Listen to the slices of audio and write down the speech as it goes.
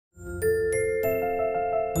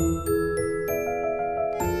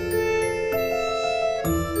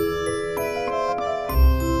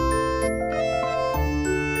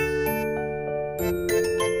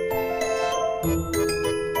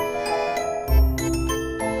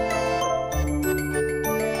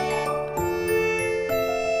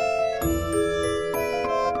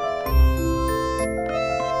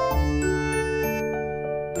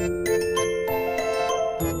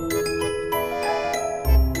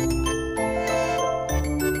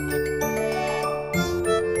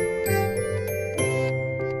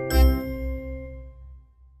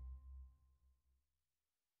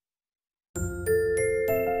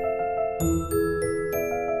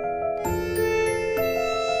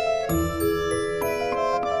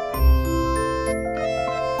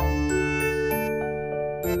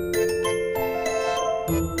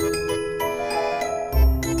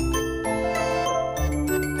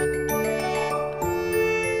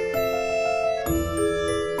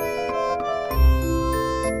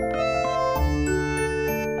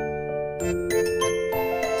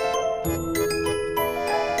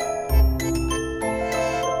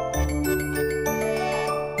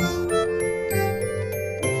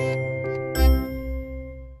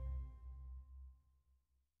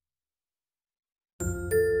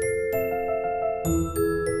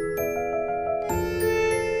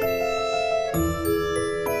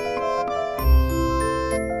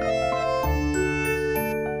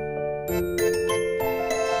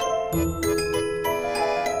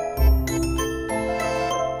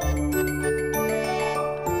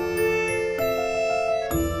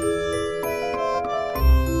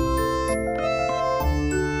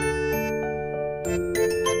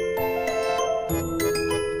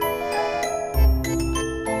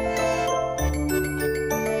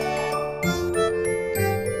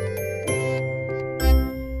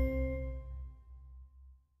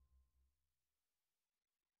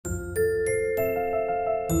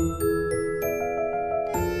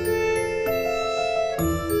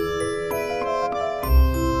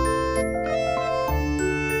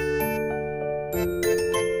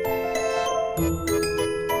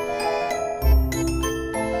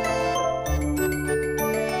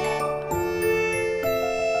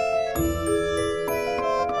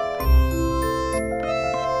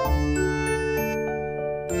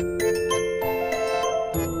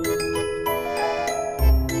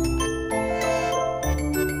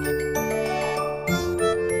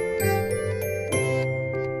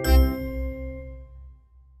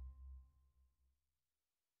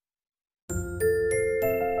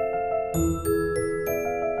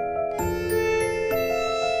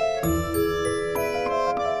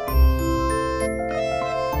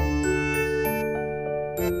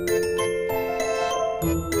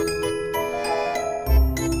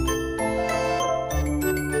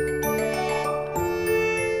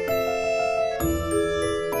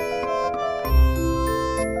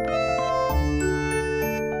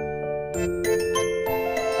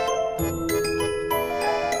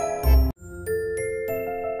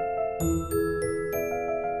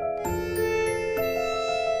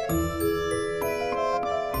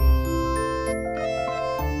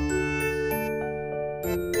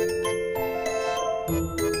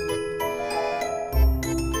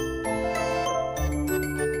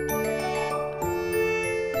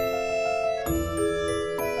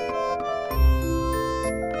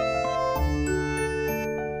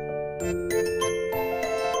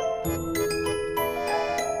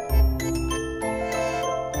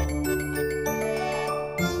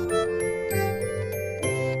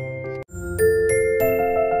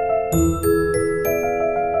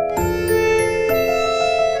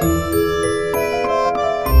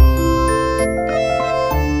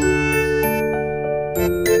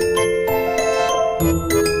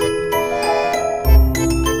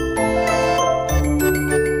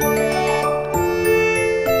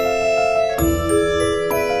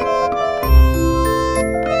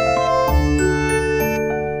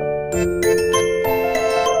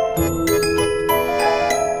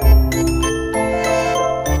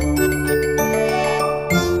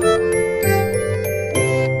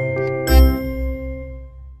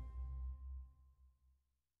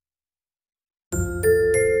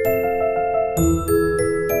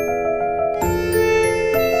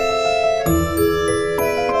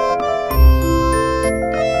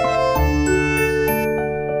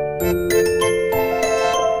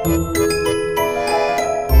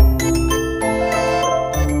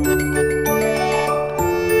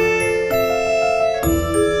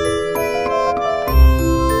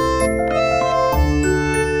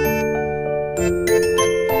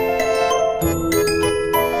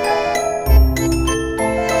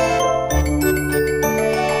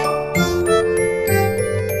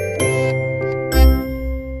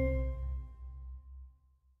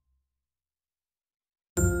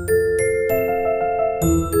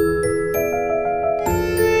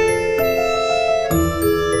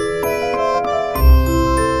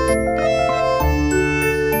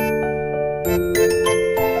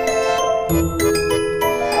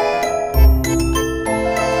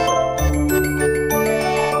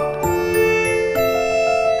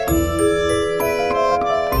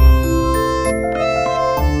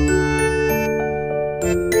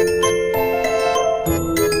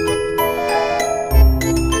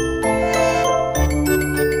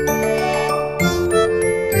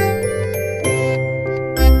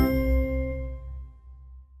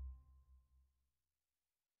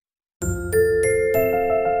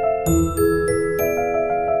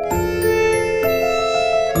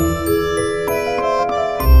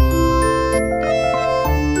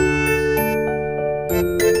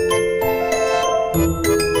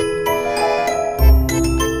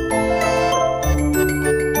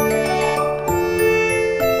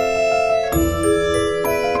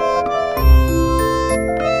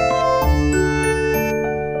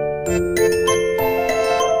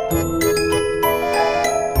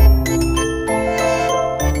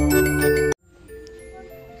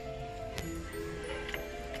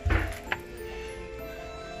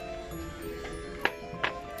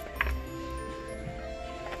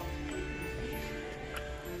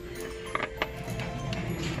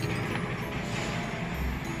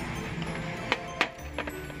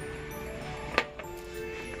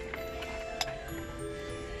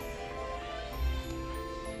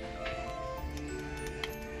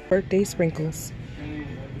Birthday sprinkles,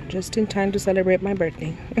 just in time to celebrate my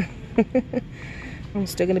birthday. I'm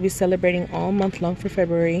still going to be celebrating all month long for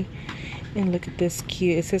February. And look at this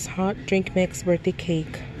cute, it says hot drink mix birthday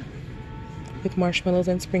cake with marshmallows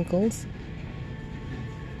and sprinkles.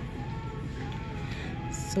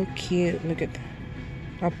 So cute. Look at that.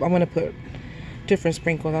 I'm going to put different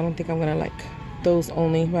sprinkles. I don't think I'm going to like those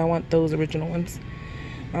only, but I want those original ones.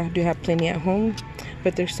 I do have plenty at home,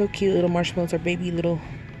 but they're so cute. Little marshmallows are little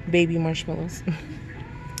baby marshmallows.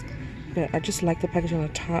 But I just like the package on the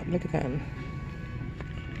top. Look at that.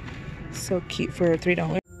 So cute for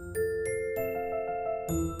 $3.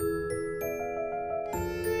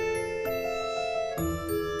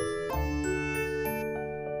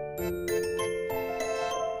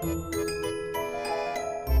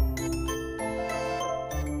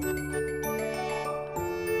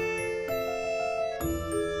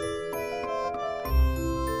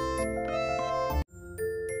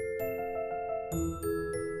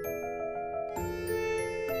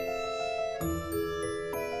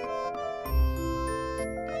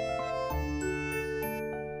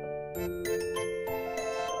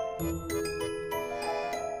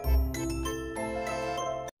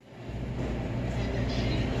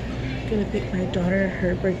 Gonna pick my daughter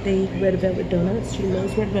her birthday red velvet donuts. She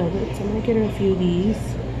loves red velvet, so I'm gonna get her a few of these.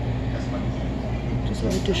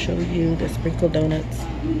 just wanted to show you the sprinkle donuts.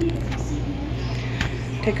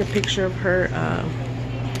 Take a picture of her.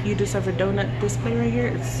 You just have a donut display right here.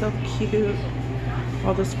 It's so cute.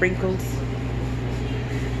 All the sprinkles.